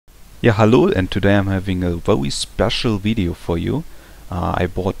Yeah, hello, and today I'm having a very special video for you. I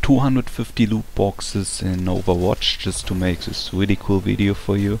bought 250 loot boxes in Overwatch just to make this really cool video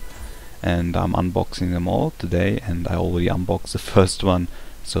for you, and I'm unboxing them all today, and I already unboxed the first one,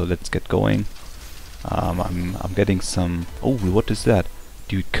 so let's get going. I'm getting some... Oh, what is that?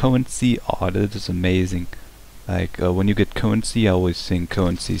 Dude, currency? Oh, that is amazing. Like, when you get currency, I always think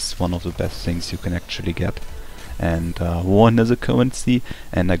currency is one of the best things you can actually get. And one as a currency,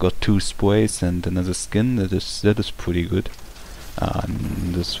 and I got 2 sprays and another skin. That is pretty good.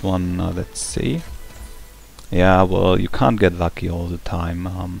 This one, let's see. Yeah, well, you can't get lucky all the time.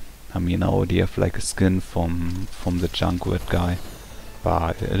 I mean, I already have like a skin from the Junkrat guy,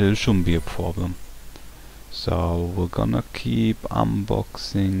 but it shouldn't be a problem. So we're gonna keep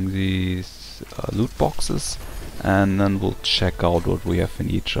unboxing these loot boxes, and then we'll check out what we have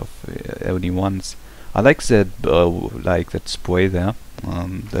in each of every ones. I like that spray there.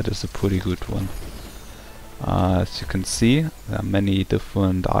 That is a pretty good one. As you can see, there are many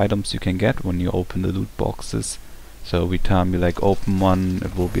different items you can get when you open the loot boxes. So every time you like open one,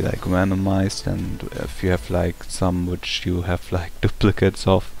 it will be like randomized, and if you have like some which you have like duplicates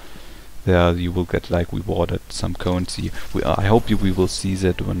of, there you will get like rewarded some currency. I hope we will see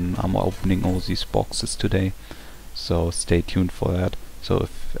that when I'm opening all these boxes today. So stay tuned for that. So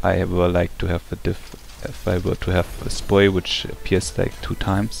if I ever like to have if I were to have a spray which appears like 2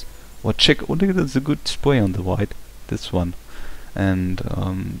 times, well, check. Oh, look at there's a good spray on the right. This one, and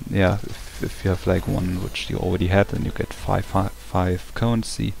yeah, if you have like one which you already had, then you get five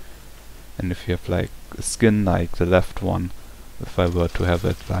currency, and if you have like a skin like the left one, if I were to have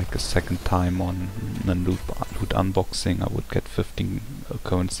it like a second time on a loot unboxing, I would get 15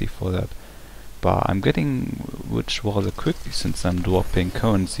 currency for that. But I'm getting which rather quickly since I'm dropping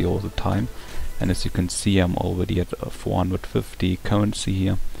currency all the time, and as you can see I'm already at 450 currency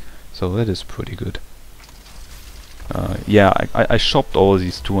here, so that is pretty good. Yeah, I shopped all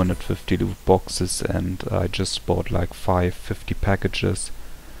these 250 loot boxes, and I just bought like 550 packages.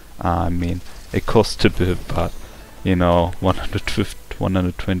 I mean, it cost a bit, but you know,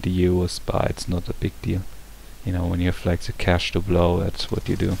 120 euros, but it's not a big deal. You know, when you have like the cash to blow, that's what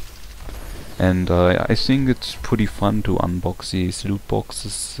you do. And I think it's pretty fun to unbox these loot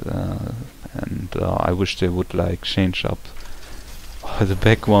boxes, and I wish they would like change up the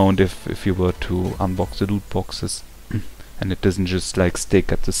background if you were to unbox the loot boxes and it doesn't just like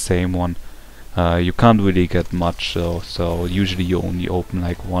stick at the same one. You can't really get much, so usually you only open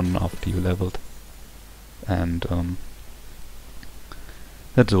like one after you leveled, and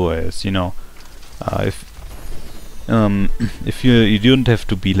that's always, you know, if you don't have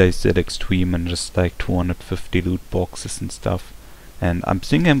to be like that extreme and just like 250 loot boxes and stuff. And I'm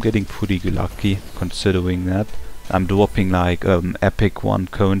thinking I'm getting pretty lucky considering that I'm dropping like epic 1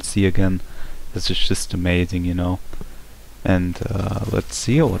 currency again. This is just amazing, you know. And let's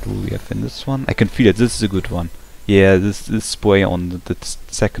see what we have in this one. I can feel it. This is a good one. Yeah, this spray on the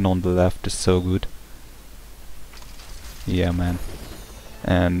second on the left is so good. Yeah, man.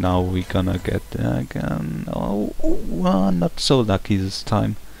 And now we're gonna get again. Not so lucky this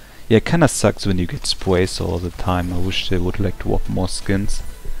time. Yeah, it kinda sucks when you get sprays all the time. I wish they would like drop more skins.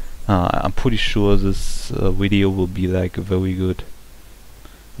 I'm pretty sure this video will be like a very good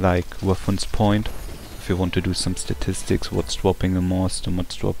like reference point if you want to do some statistics, what's dropping the most and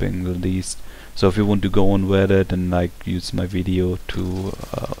what's dropping the least. So if you want to go on Reddit and like use my video to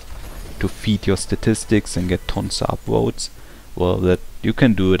feed your statistics and get tons of upvotes, well, that you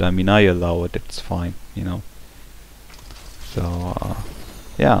can do it. I mean, I allow it. It's fine, you know. So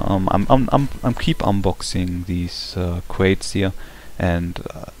yeah, I'm keep unboxing these crates here, and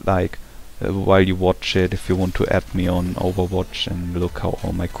like while you watch it, if you want to add me on Overwatch and look how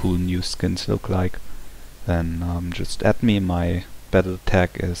all my cool new skins look like, then just add me. My battle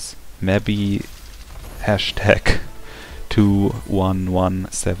tag is Maebbie hashtag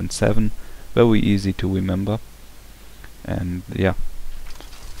 21177. Very easy to remember. And yeah,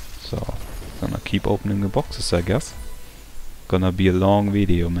 so gonna keep opening the boxes, I guess. Gonna be a long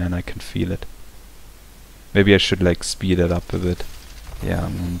video, man, I can feel it. Maybe I should like speed it up a bit. Yeah,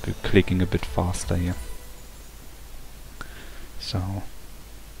 I'm gonna be clicking a bit faster here. So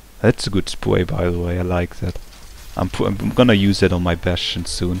that's a good spray, by the way. I like that. I'm gonna use it on my Bastion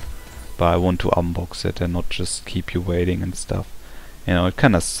soon, but I want to unbox it and not just keep you waiting and stuff. You know, it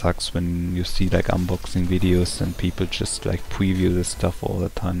kinda sucks when you see like unboxing videos and people just like preview this stuff all the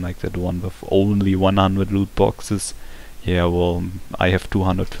time, like that one with only 100 loot boxes. Yeah, well, I have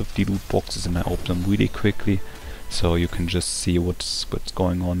 250 loot boxes and I open them really quickly, so you can just see what's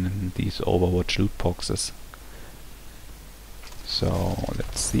going on in these Overwatch loot boxes. So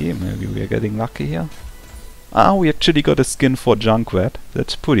let's see, maybe we are getting lucky here. Ah, we actually got a skin for Junkrat.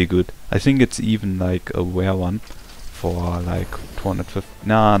 That's pretty good. I think it's even like a rare one for like 250.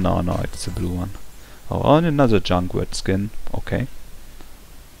 No, it's a blue one. Oh, and another Junkrat skin. Okay.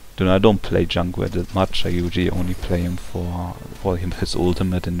 Then I don't play Junkrat that much. I usually only play him for his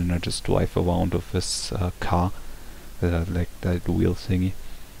ultimate, and then I just drive around with his car, like that wheel thingy.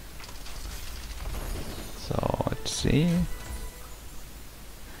 So let's see.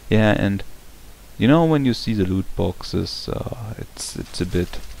 Yeah, and you know when you see the loot boxes, it's a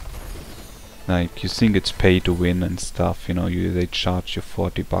bit like you think it's pay to win and stuff. You know, they charge you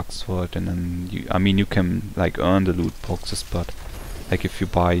 40 bucks for it, and then you can like earn the loot boxes, but like if you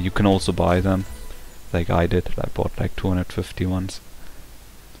buy, you can also buy them. Like I did, I bought like 250 ones.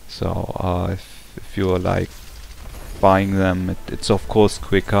 So if you're like buying them, it's of course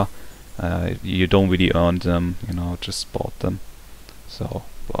quicker. You don't really earn them, you know, just bought them. So,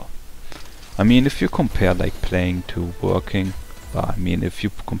 well, I mean, if you compare like playing to working, I mean, if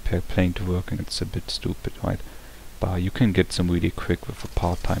you compare playing to working, it's a bit stupid, right? But you can get some really quick with a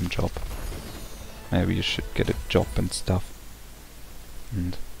part-time job. Maybe you should get a job and stuff.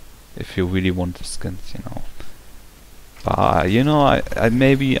 And if you really want the skins, you know. But you know, I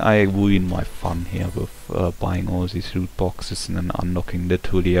maybe I ruin my fun here with buying all these loot boxes and then unlocking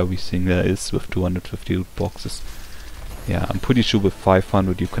literally everything there is with 250 loot boxes. Yeah, I'm pretty sure with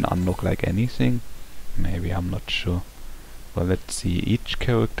 500 you can unlock like anything. Maybe, I'm not sure. Well, let's see. Each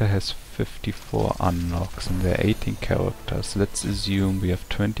character has 54 unlocks and there are 18 characters. Let's assume we have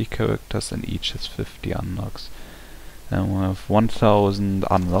 20 characters and each has 50 unlocks. And we have 1000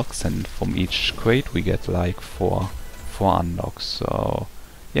 unlocks, and from each crate we get like 4 unlocks. So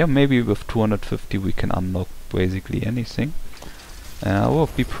yeah, maybe with 250 we can unlock basically anything.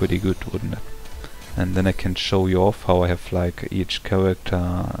 Would be pretty good, wouldn't it? And then I can show you off how I have like each character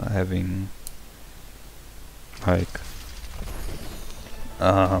having like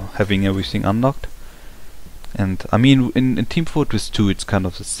having everything unlocked. And I mean, in Team Fortress 2 it's kind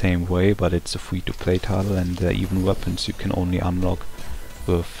of the same way, but it's a free-to-play title, and even weapons you can only unlock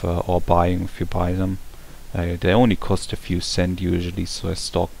with or buying if you buy them. They only cost a few cents usually, so I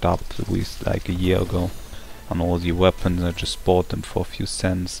stocked up with like a year ago on all the weapons. I just bought them for a few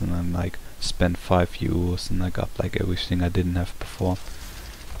cents and then like spent €5 and I got like everything I didn't have before.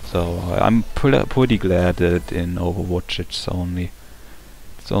 So I'm pretty glad that in Overwatch it's only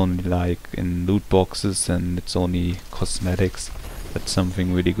like in loot boxes and it's only cosmetics. That's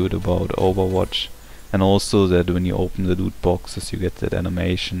something really good about Overwatch. And also that when you open the loot boxes you get that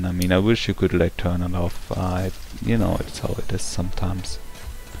animation. I mean, I wish you could like turn it off. You know, it's how it is sometimes.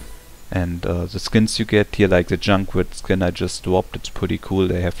 And the skins you get here, like the Junkrat skin I just dropped, it's pretty cool.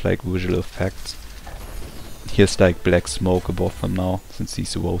 They have like visual effects. Here's like black smoke above them now, since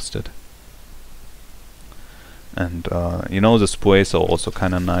he's roasted. And you know, the sprays are also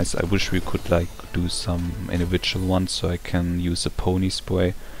kinda nice. I wish we could like do some individual ones so I can use a pony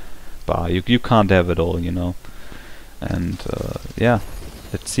spray. But you can't have it all, you know. And yeah,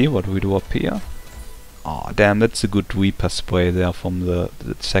 let's see what we do up here. Oh damn, that's a good Reaper spray there from the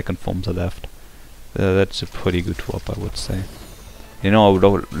second from the left. That's a pretty good drop, I would say. You know, I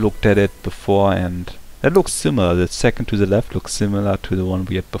looked at it before and that looks similar. The second to the left looks similar to the one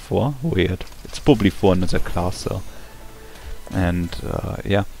we had before. Weird. It's probably for another class though. And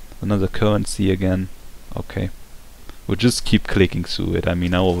yeah, another currency again. Okay. We'll just keep clicking through it. I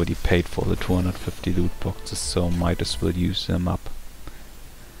mean, I already paid for the 250 loot boxes, so might as well use them up.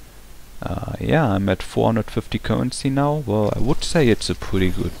 Yeah, I'm at 450 currency now. Well, I would say it's a pretty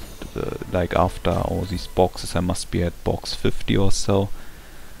good, like after all these boxes, I must be at box 50 or so.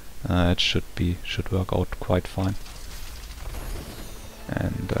 It should work out quite fine.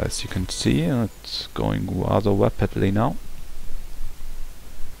 And as you can see, it's going rather rapidly now.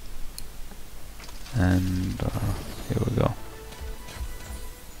 And here we go.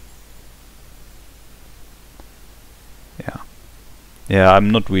 Yeah, I'm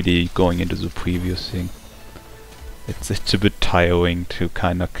not really going into the preview thing. It's a bit tiring to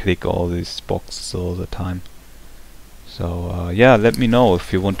kind of click all these boxes all the time. So yeah, let me know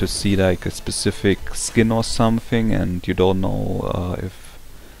if you want to see like a specific skin or something, and you don't know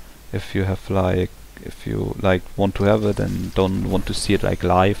if you have like if you like want to have it and don't want to see it like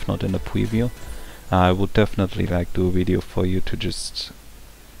live, not in a preview. I would definitely like do a video for you to just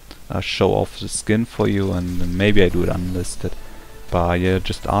show off the skin for you, and maybe I do it unlisted. But yeah,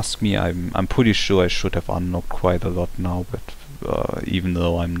 just ask me. I'm pretty sure I should have unlocked quite a lot now, but even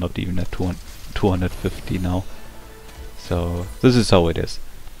though I'm not even at 250 now. So this is how it is.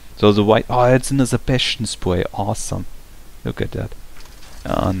 So the white, oh, it's another Bastion spray, awesome. Look at that.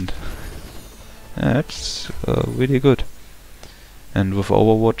 And that's really good. And with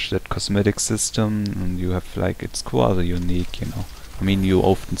Overwatch, that cosmetic system, and you have like, it's quite unique, you know. I mean, you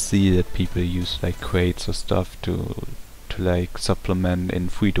often see that people use like crates or stuff to like supplement in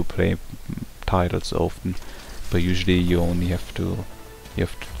free-to-play titles often, but usually you only have to,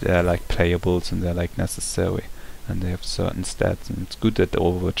 they're like playables and they're like necessary, and they have certain stats, and it's good that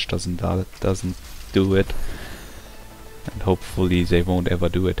Overwatch doesn't do it, and hopefully they won't ever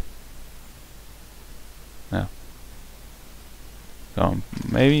do it. Yeah.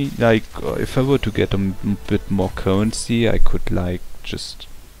 Maybe like if I were to get a bit more currency, I could like just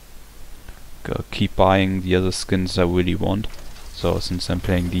keep buying the other skins I really want. So since I'm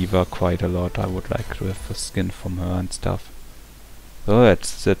playing Diva quite a lot, I would like to have a skin from her and stuff. So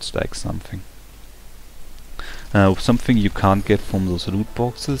that's like something. Something you can't get from those loot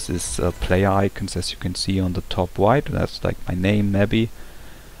boxes is player icons, as you can see on the top right. That's like my name, Maebbie.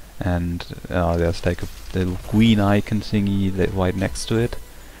 And there's like a little green icon thingy right next to it,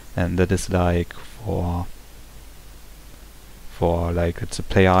 and that is like for like, it's a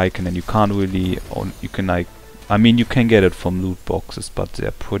player icon, and you can't really you can like, I mean, you can get it from loot boxes, but they're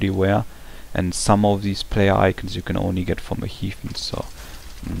pretty rare, and some of these player icons you can only get from a heathen, so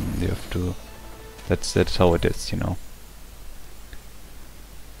you have to, that's how it is, you know.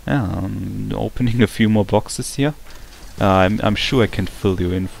 Yeah, I'm opening a few more boxes here. I'm sure I can fill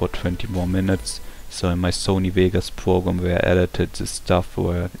you in for 20 more minutes. So in my Sony Vegas program where I edited this stuff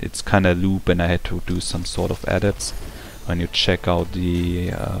where it's kinda loop and I had to do some sort of edits. When you check out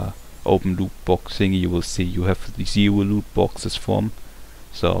the open loot box thingy, you will see you have the 0 loot boxes from.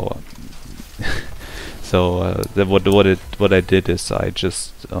 So what I did is I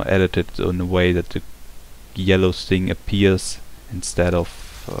just edited in a way that the yellow thing appears instead of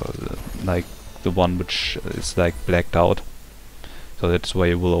like the one which is like blacked out. So that's why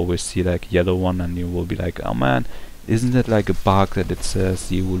you will always see like yellow one, and you will be like, oh man, isn't it like a bug that it says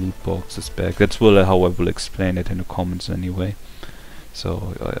the loot box is back? That's how I will explain it in the comments anyway.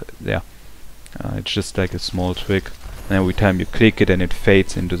 So yeah, it's just like a small trick, and every time you click it and it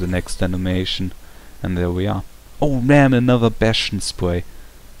fades into the next animation, and there we are. Oh man, another Bastion spray.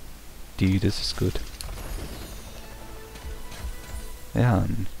 Dude, this is good. Yeah,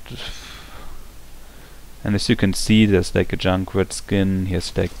 and as you can see, there's like a Junkrat skin.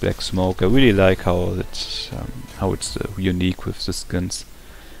 Here's like black smoke. I really like how it's unique with the skins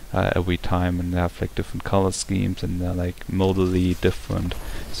every time, and they have like different color schemes, and they're like modally different,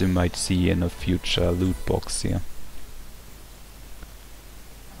 as you might see in a future loot box here.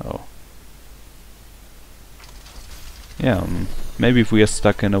 Oh, yeah. Maybe if we are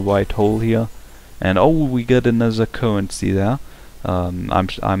stuck in a white hole here, and oh, we get another currency there. I'm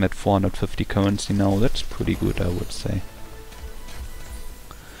at 450 currency now. That's pretty good, I would say.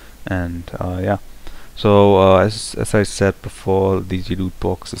 And yeah, so as I said before, these loot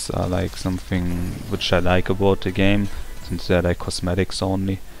boxes are like something which I like about the game, since they're like cosmetics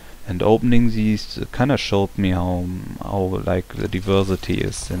only. And opening these kind of showed me how like the diversity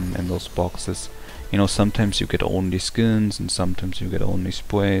is in those boxes. You know, sometimes you get only skins, and sometimes you get only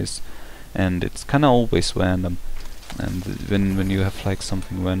sprays, and it's kind of always random. And when you have like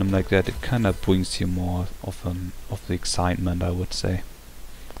something random like that, it kind of brings you more of the excitement, I would say.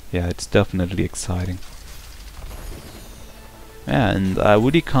 Yeah, it's definitely exciting. Yeah, and I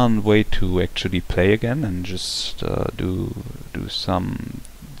really can't wait to actually play again and just do some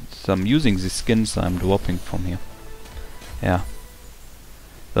using the skins I'm dropping from here. Yeah.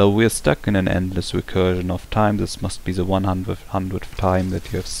 So we're stuck in an endless recursion of time. This must be the 100th time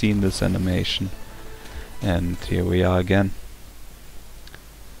that you have seen this animation. And here we are again.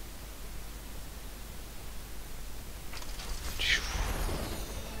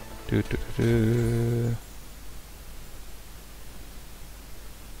 Do, do, do,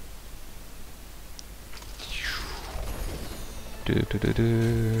 do. Do, do,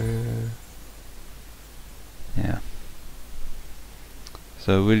 do. Yeah.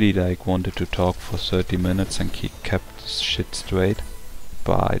 So I really like wanted to talk for 30 minutes and kept this shit straight,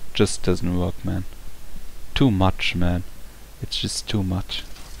 but it just doesn't work, man. Too much, man. It's just too much.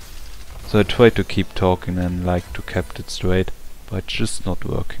 So I try to keep talking and like to keep it straight, but it's just not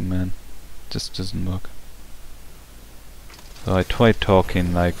working, man. It just doesn't work. So I tried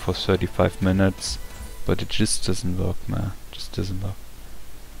talking like for 35 minutes, but it just doesn't work, man. It just doesn't work.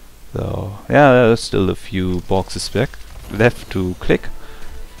 So yeah, there's still a few boxes left to click.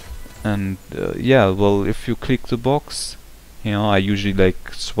 And yeah, well, if you click the box, you know, I usually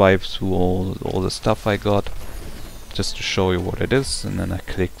like swipe through all the stuff I got just to show you what it is, and then I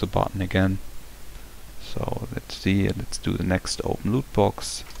click the button again. So let's see, let's do the next open loot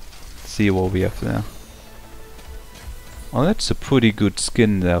box. See what we have there. Oh, that's a pretty good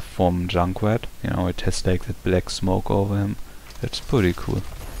skin there from Junkrat. You know, it has like that black smoke over him. That's pretty cool.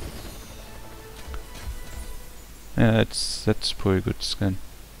 Yeah, that's pretty good skin.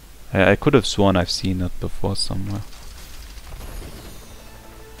 I could have sworn I've seen it before somewhere.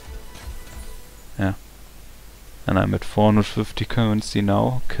 Yeah. And I'm at 450 currency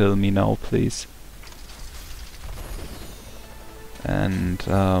now. Kill me now, please. And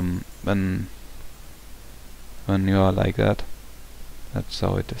when you are like that, that's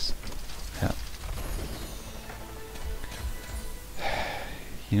how it is. Yeah.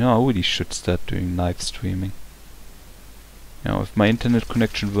 You know, I really should start doing live streaming. You know, if my internet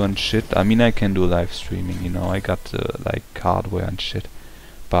connection weren't shit, I mean, I can do live streaming, you know, I got like hardware and shit.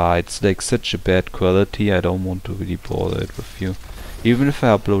 But it's like such a bad quality, I don't want to really bother it with you. Even if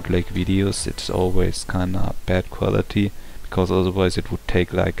I upload like videos, it's always kinda bad quality, because otherwise it would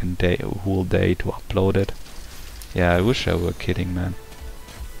take like a whole day to upload it. Yeah, I wish I were kidding, man.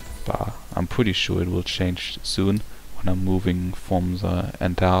 But I'm pretty sure it will change soon, when I'm moving from the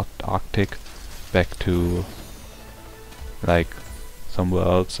Antarctic back to like somewhere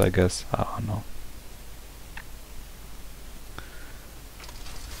else, I guess. I don't know.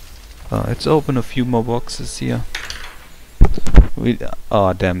 Let's open a few more boxes here.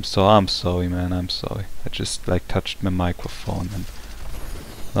 Oh damn, so I'm sorry, man, I'm sorry. I just like touched my microphone and...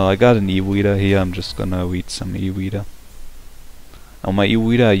 Oh, I got an e-reader here, I'm just gonna read some e-reader. On my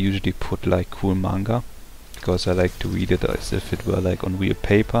e-reader I usually put like cool manga, because I like to read it as if it were like on real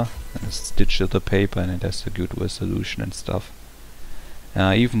paper, and it's digital paper and it has a good resolution and stuff. And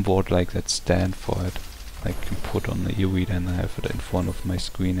I even bought like that stand for it. I can put on the e-reader and I have it in front of my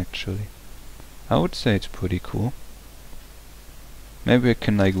screen actually. I would say it's pretty cool. Maybe I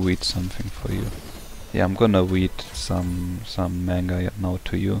can like read something for you. Yeah, I'm gonna read some manga now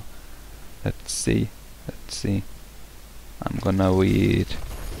to you. Let's see. I'm gonna read...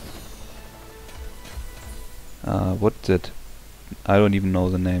 what's it? I don't even know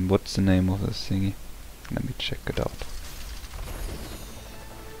the name. What's the name of this thingy? Let me check it out.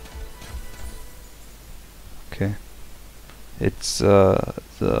 Okay. It's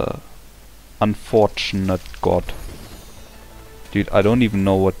the Unfortunate God. Dude, I don't even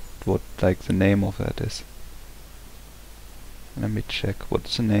know what like the name of that is. Let me check.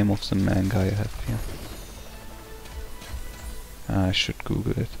 What's the name of the manga I have here? I should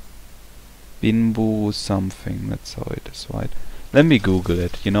Google it. Binbu something. That's how it is, right? Let me Google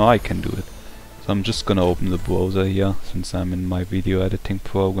it. You know, I can do it. So I'm just gonna open the browser here, since I'm in my video editing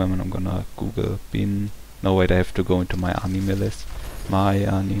program, and I'm gonna Google No, wait, I have to go into my anime list.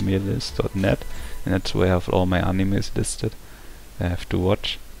 myanimilist.net, and that's where I have all my animes listed. I have to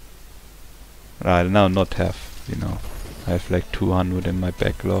watch. No, not have, you know. I have like 200 in my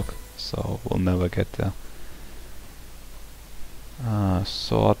backlog, so we'll never get there.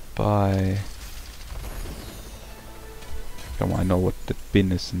 Sort by... Come on, I know what the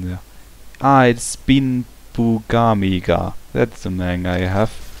bin is in there. It's Bin Bugamiga. That's the manga I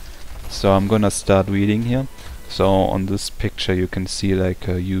have. So I'm gonna start reading here. So on this picture you can see like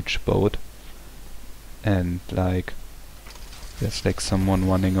a huge boat. And like... There's like someone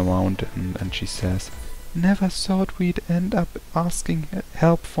running around and she says, "Never thought we'd end up asking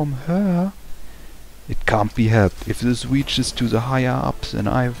help from her." It can't be helped. If this reaches to the higher ups, then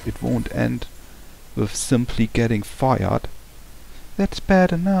it won't end with simply getting fired. That's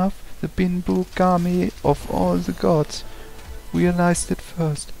bad enough. The Binbugami of all the gods realized it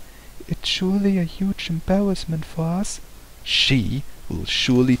first. It's surely a huge embarrassment for us. She will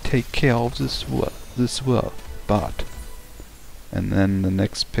surely take care of this world, but... And then the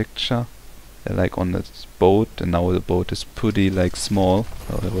next picture, they're like on this boat, and now the boat is pretty like small,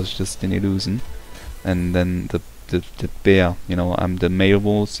 so it was just an illusion. And then the bear, you know, the male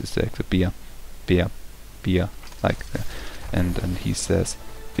voice is like the beer, like that. And he says,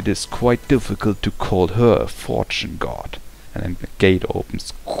 "It is quite difficult to call her a fortune god." And then the gate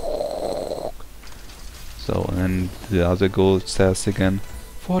opens. So, and then the other girl says again,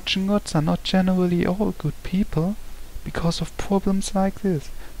 "Fortune gods are not generally all good people. Because of problems like this,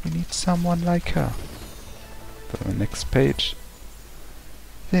 we need someone like her." For the next page.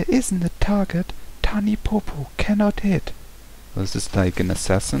 "There isn't a target Tani Popo cannot hit." This is like an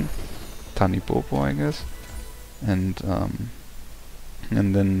assassin. Tani Popo, I guess. And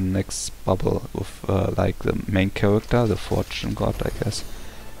then next bubble with like the main character, the fortune god, I guess.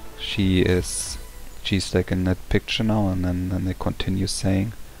 She's like in that picture now, and then they continue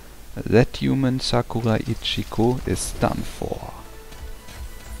saying, "That human Sakura Ichiko is done for."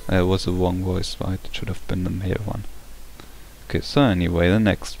 It was the wrong voice, right? It should have been the male one. Okay, so anyway, the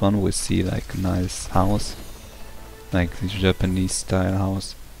next one we see like a nice house, like the Japanese style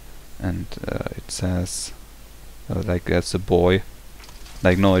house, and it says like there's a boy.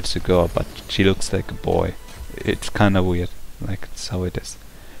 Like no, it's a girl, but she looks like a boy. It's kinda weird. Like it's how it is.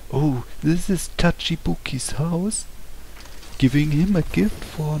 Oh, this is Tachibuki's house. Giving him a gift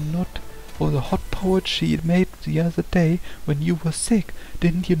for the hot porridge she made the other day when you were sick.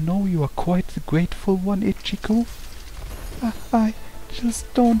 Didn't you know you are quite the grateful one, Ichigo? I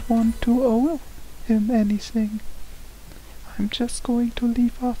just don't want to owe him anything. I'm just going to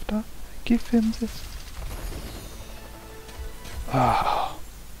leave after I give him this. Ah.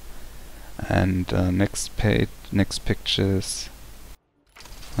 And next pictures.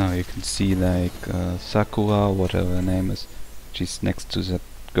 Now you can see like Sakura, whatever her name is. She's next to that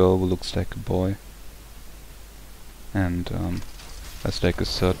girl who looks like a boy. And there's like a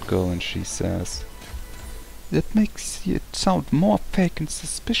third girl, and she says, "That makes it sound more fake and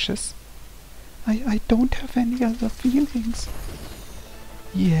suspicious. I don't have any other feelings."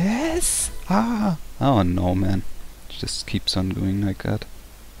 Yes? Ah! Oh no, man. It just keeps on going like that.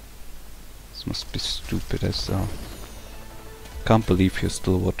 This must be stupid as hell. Can't believe you're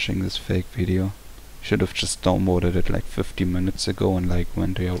still watching this fake video. Should have just downloaded it like 50 minutes ago and like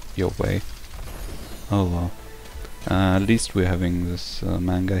went your way. Oh well. At least we're having this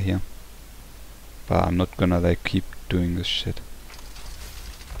manga here. But I'm not gonna like keep doing this shit.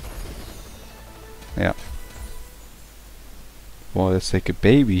 Yeah. Well, there's like a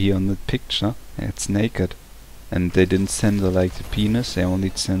baby here on the picture. It's naked. And they didn't censor like the penis, they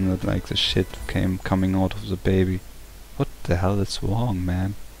only censored like the shit coming out of the baby. What the hell is wrong,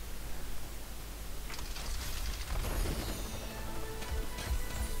 man?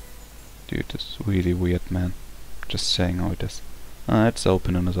 Dude, this is really weird, man. Just saying how it is. Let's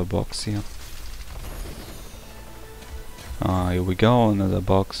open another box here. Here we go, another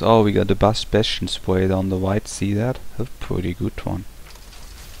box. Oh, we got the Bastion spray down the right, see that? A pretty good one.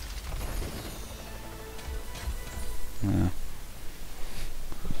 Yeah.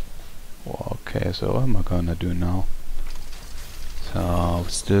 Well, okay, so what am I gonna do now? So,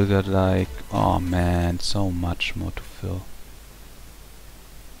 we still got like, oh man, so much more to fill.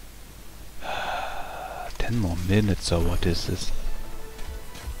 10 more minutes, or what is this?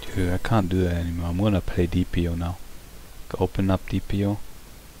 Dude, I can't do that anymore. I'm gonna play DPO now. Open up DPO.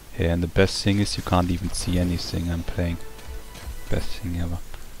 Yeah, and the best thing is you can't even see anything I'm playing. Best thing ever.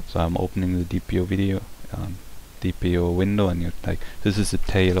 So I'm opening the DPO video, DPO window, and you're like, this is a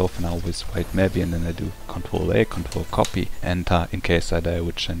tail off, and I always write Maebbie, and then I do Control A, Control Copy, Enter, in case I die,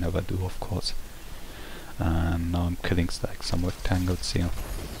 which I never do, of course. And now I'm killing like some rectangles here.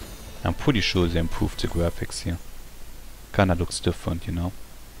 I'm pretty sure they improved the graphics here. Kinda looks different, you know.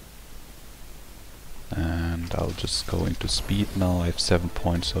 And I'll just go into speed now. I have 7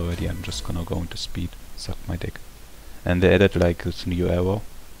 points already. I'm just gonna go into speed. Suck my dick. And they added like this new arrow.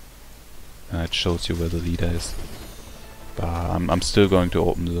 It shows you where the leader is. But I'm still going to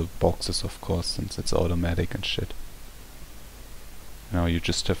open the boxes, of course, since it's automatic and shit. Now you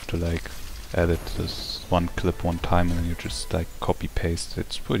just have to like edit this one clip one time, and then you just like copy paste.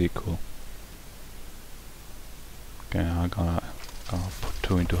 It's pretty cool. Okay, I'm gonna put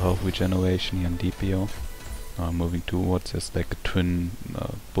 2 into health regeneration here in DPO. Now I'm moving towards, there's like a twin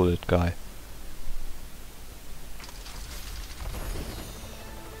bullet guy.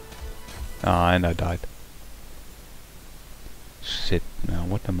 And I died. Shit, now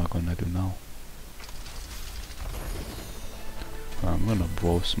what am I gonna do now? I'm gonna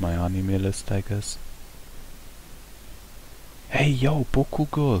browse my anime list, I guess. Hey yo, Boku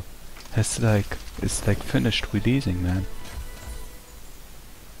Girl is like finished releasing, man.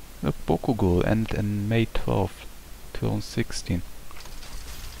 Look, Boku Girl ended in May 12th, 2016.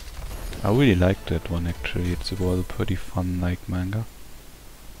 I really liked that one actually. It's a pretty fun like manga.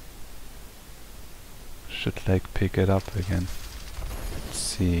 Should like pick it up again. Let's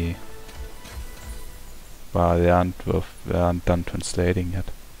see. Wow, they aren't done translating yet.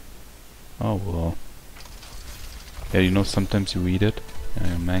 Oh well. Yeah, you know, sometimes you read it,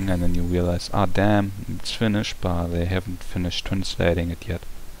 manga, and then you realize, ah damn, it's finished, but they haven't finished translating it yet.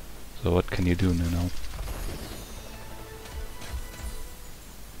 So what can you do, you know?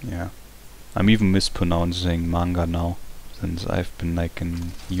 Yeah. I'm even mispronouncing manga now, since I've been like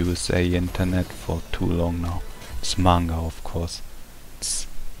in USA internet for too long now. It's manga, of course. It's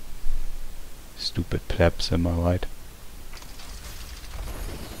stupid plebs, am I right?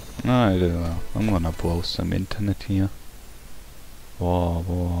 I don't know. I'm gonna browse some internet here.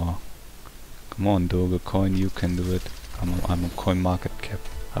 Whoa. Come on, Dogecoin, you can do it. I'm on CoinMarketCap.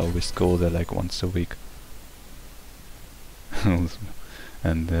 I always go there like once a week.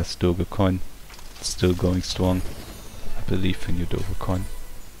 And there's Dogecoin, still going strong. I believe in you, Dogecoin.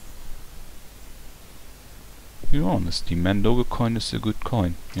 You're honesty, man. Dogecoin is a good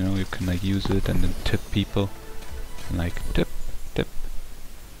coin. You know, you can like use it and then tip people. And like tip.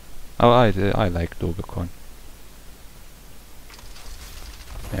 Oh, I like Dogecoin.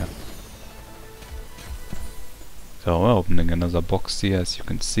 Yeah. So we're opening another box here. As you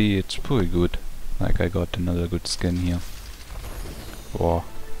can see, it's pretty good. Like I got another good skin here. Wow.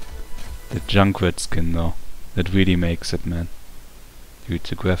 The Junkrat skin though. That really makes it, man. Dude,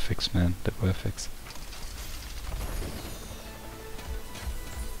 the graphics, man. The graphics.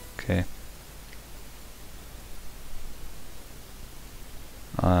 Okay.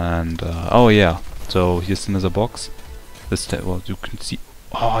 And oh yeah, so here's another box. This time, well, you can see.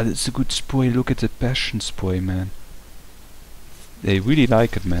 Oh, that's a good spray. Look at the passion spray, man. They really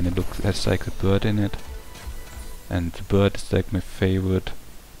like it, man. It has like a bird in it, and the bird is like my favorite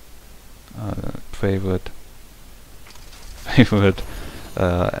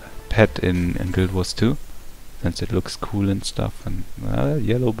pet in Guild Wars 2, since it looks cool and stuff. And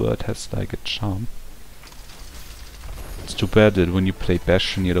yellow bird has like a charm. It's too bad that when you play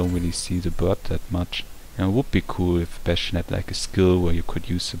Bastion you don't really see the bird that much. You know, it would be cool if Bastion had like a skill where you could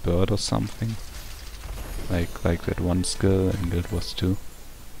use the bird or something. Like that one skill in Guild Wars 2.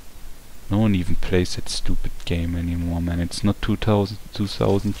 No one even plays that stupid game anymore, man. It's not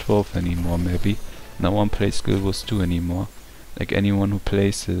 2012 anymore, maybe. No one plays Guild Wars 2 anymore. Like anyone who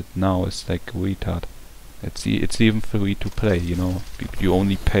plays it now is like a retard. It's even free to play, you know. You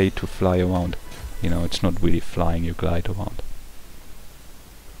only pay to fly around. You know, it's not really flying, you glide around.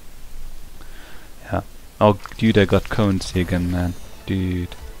 Yeah. Oh, dude, I got currency again, man.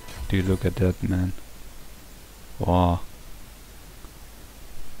 Dude, look at that, man. Wow.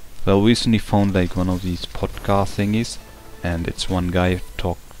 So I recently found like one of these podcast thingies, and it's one guy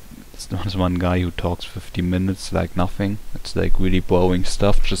who talks 50 minutes like nothing. It's like really boring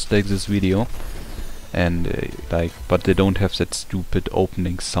stuff, just like this video. And but they don't have that stupid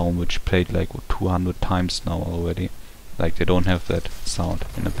opening sound which played like 200 times now already. Like they don't have that sound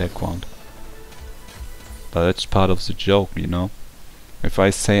in the background. But that's part of the joke, you know. If I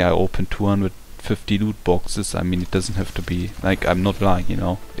say I open 250 loot boxes, I mean it doesn't have to be like, I'm not lying, you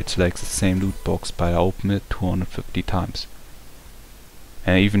know. It's like the same loot box, but I open it 250 times.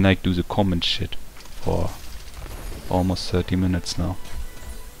 And I even like do the comment shit for almost 30 minutes now.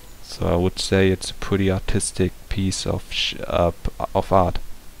 So I would say it's a pretty artistic piece of art.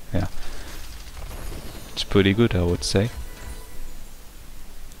 Yeah, it's pretty good, I would say.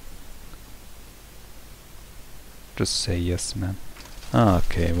 Just say yes, man.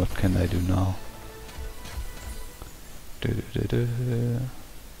 Okay, what can I do now?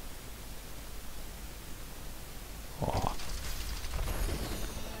 Oh.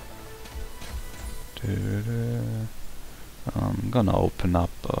 I'm gonna open up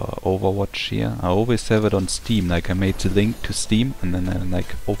Overwatch here. I always have it on Steam, like I made the link to Steam and then I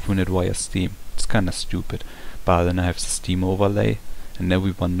like open it via Steam. It's kinda stupid, but then I have the Steam overlay and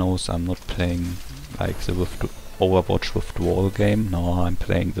everyone knows I'm not playing like the Overwatch with Wall game. No, I'm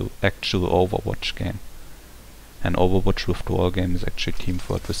playing the actual Overwatch game. And Overwatch with Wall game is actually Team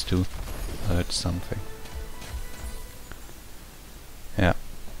Fortress 2. That's something. Yeah.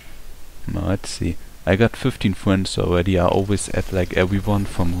 Now let's see. I got 15 friends already. I always add like everyone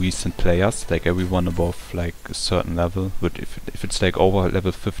from recent players, like everyone above like a certain level. But if it's like over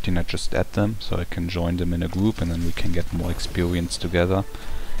level 15, I just add them so I can join them in a group and then we can get more experience together.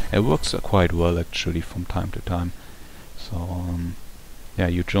 It works quite well actually from time to time. So yeah,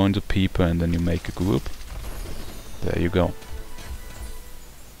 you join the people and then you make a group. There you go.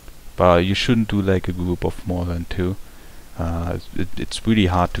 But you shouldn't do like a group of more than 2. It's really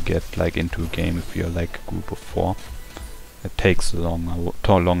hard to get like into a game if you're like a group of 4. It takes a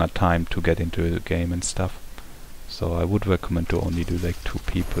longer time to get into the game and stuff. So I would recommend to only do like 2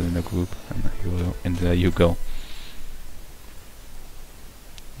 people in a group, and there you go.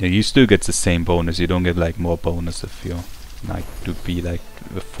 Yeah, you still get the same bonus. You don't get like more bonus if you like to be like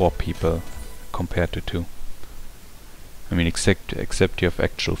with 4 people compared to 2. I mean, except you have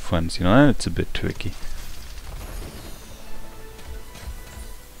actual friends, you know, and it's a bit tricky.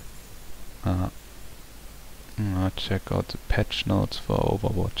 Check out the patch notes for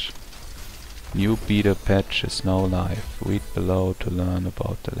Overwatch. New beta patch is now live. Read below to learn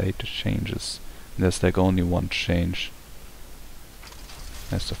about the latest changes. There's like only one change.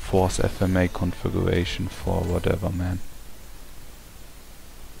 There's the Force FMA configuration for whatever, man.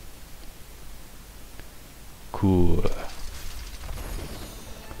 Cool.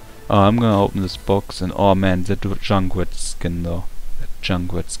 I'm gonna open this box and oh man, that Junkrat skin though. That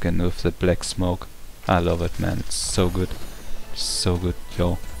Junkrat skin with that black smoke. I love it, man. It's so good. It's so good,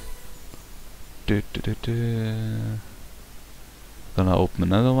 yo. Gonna open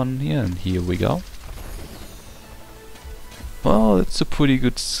another one here, and here we go. Well, it's a pretty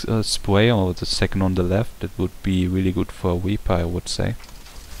good spray, or the second on the left. It would be really good for a Reaper, I would say.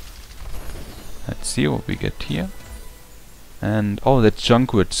 Let's see what we get here. And oh, that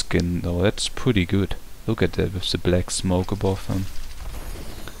Junkrat skin though, that's pretty good. Look at that with the black smoke above him.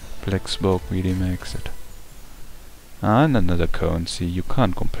 Black smoke really makes it. And another currency. You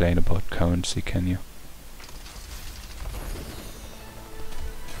can't complain about currency, can you?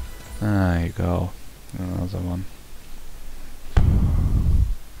 There you go. Another one.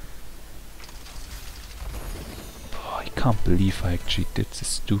 Oh, I can't believe I actually did this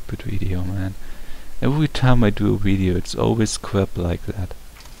stupid video, man. Every time I do a video, it's always crap like that.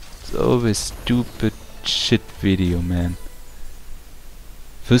 It's always stupid shit video, man.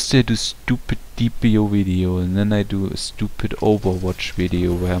 First I do stupid DPO video, and then I do a stupid Overwatch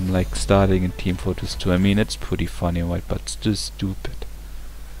video where I'm like starting in Team Fortress 2. I mean, it's pretty funny, right? But still stupid.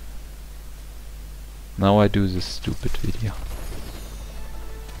 Now I do this stupid video.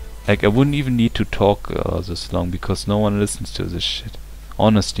 Like, I wouldn't even need to talk this long, because no one listens to this shit.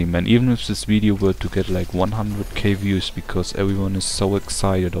 Honestly, man, even if this video were to get like 100k views, because everyone is so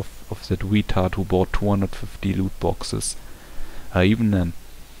excited of that retard who bought 250 loot boxes, even then,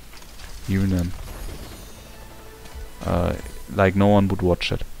 like no one would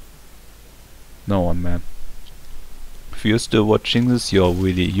watch it. No one, man. If you're still watching this, you're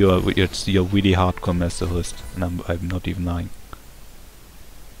really hardcore masochist, and I'm not even lying.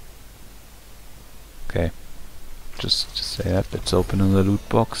 Okay, just say that. Let's open another loot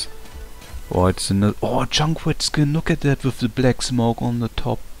box. Oh, it's another. Oh, Junkrat skin. Look at that with the black smoke on the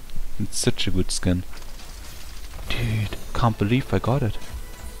top. It's such a good skin, dude. Can't believe I got it.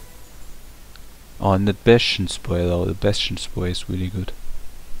 Oh, and the Bastion spray though. The Bastion spray is really good.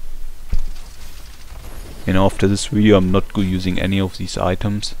 You know, after this video I'm not using any of these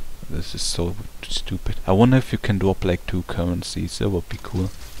items. This is so stupid. I wonder if you can drop like 2 currencies. That would be cool.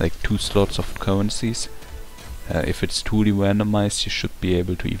 Like 2 slots of currencies. If it's truly randomized, you should be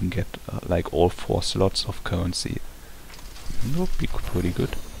able to even get like all 4 slots of currency. That would be pretty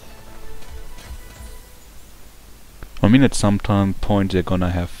good. I mean, at some point they're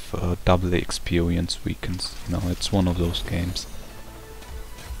gonna have double experience weekends. You know, it's one of those games.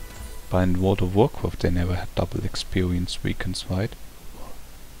 But in World of Warcraft they never had double experience weekends, right?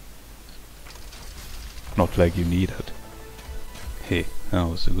 Not like you need it. Hey, that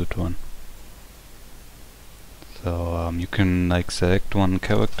was a good one. So you can like select one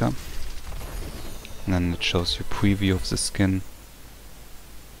character, and then it shows you a preview of the skin.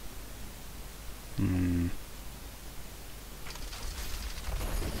 And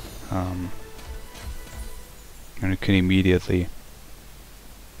you can immediately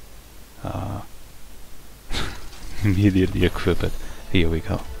immediately equip it. Here we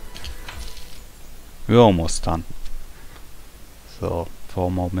go. We're almost done. So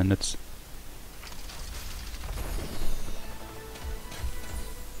 4 more minutes.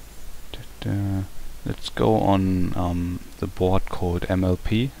 Let's go on the board called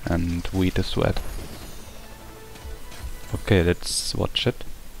MLP and read the thread. Okay, let's watch it.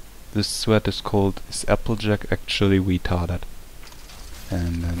 This thread is called "Is Applejack Actually Retarded?"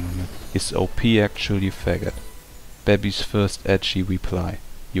 And then "Is OP Actually Faggot?" Baby's first edgy reply: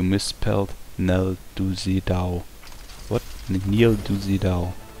 "You misspelled Nel Doozy Dow." What? Neil Doozy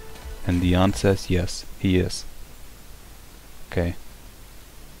Dow. And the answer is yes, he is. Okay.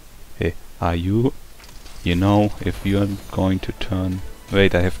 Hey, are you? You know, if you're going to turn...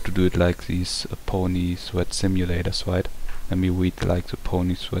 Wait, I have to do it like these pony sweat simulators, right? Let me read like the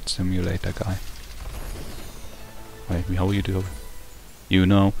pony sweat simulator guy. Wait, how you do? You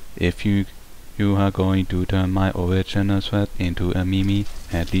know, if you are going to turn my original sweat into a meme,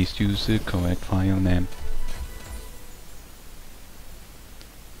 at least use the correct file name.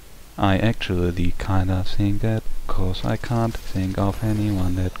 I actually kinda think that, cause I can't think of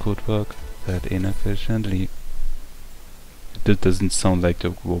anyone that could work that inefficiently. That doesn't sound like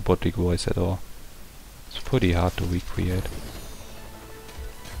the robotic voice at all. It's pretty hard to recreate.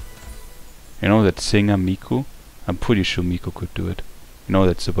 You know that singer Miku? I'm pretty sure Miku could do it. You know,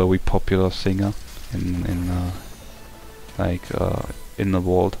 that's a very popular singer in the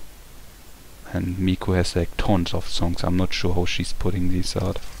world. And Miku has like tons of songs. I'm not sure how she's putting these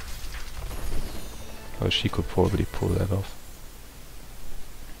out. But she could probably pull that off.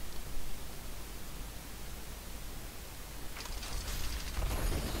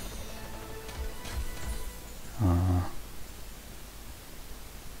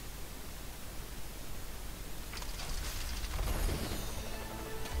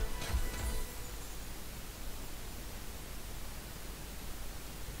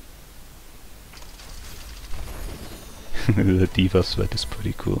 The Diva sweat is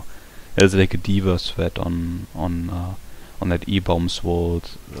pretty cool. There's like a Diva sweat on that E-Bombs World.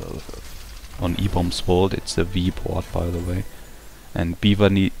 On E-Bombs World, it's a V board, by the way. And Diva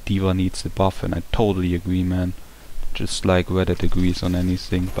needs a buff, and I totally agree, man. Just like Reddit agrees on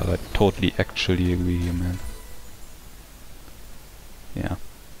anything, but I totally actually agree here, man. Yeah.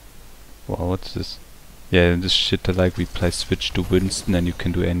 Wow, what's this? Yeah, this shit that like replace switch to Winston and you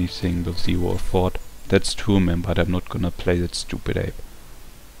can do anything with zero effort. That's true, man, but I'm not gonna play that stupid ape.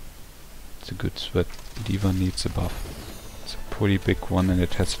 It's a good sweat. Diva needs a buff. It's a pretty big one, and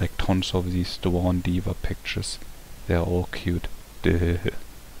it has like tons of these drawn Diva pictures. They're all cute.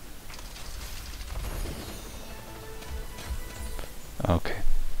 Okay.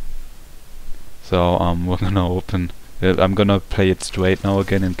 So we're gonna open. I'm gonna play it straight now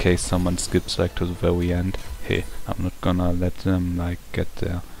again in case someone skips like to the very end. Hey, I'm not gonna let them like get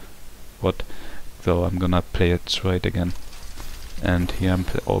there. What? So I'm gonna play it straight again. And here I'm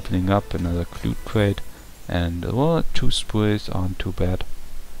opening up another loot crate, and well, 2 sprays aren't too bad.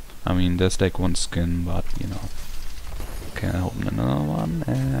 I mean, there's like 1 skin, but you know. Okay, I open another one,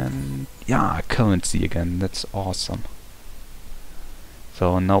 and yeah, currency again. That's awesome.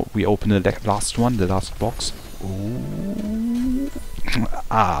 So now we open the last one, the last box. Ooh.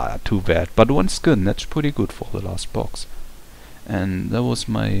 Ah, too bad. But 1 skin, that's pretty good for the last box. And that was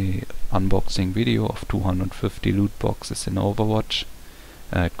my unboxing video of 250 loot boxes in Overwatch.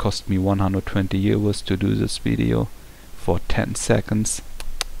 It cost me 120 euros to do this video for 10 seconds.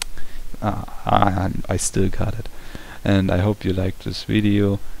 I still got it. And I hope you liked this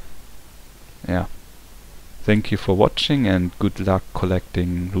video. Yeah. Thank you for watching, and good luck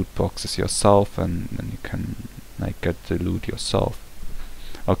collecting loot boxes yourself, and you can like get the loot yourself.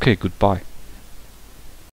 Okay, goodbye.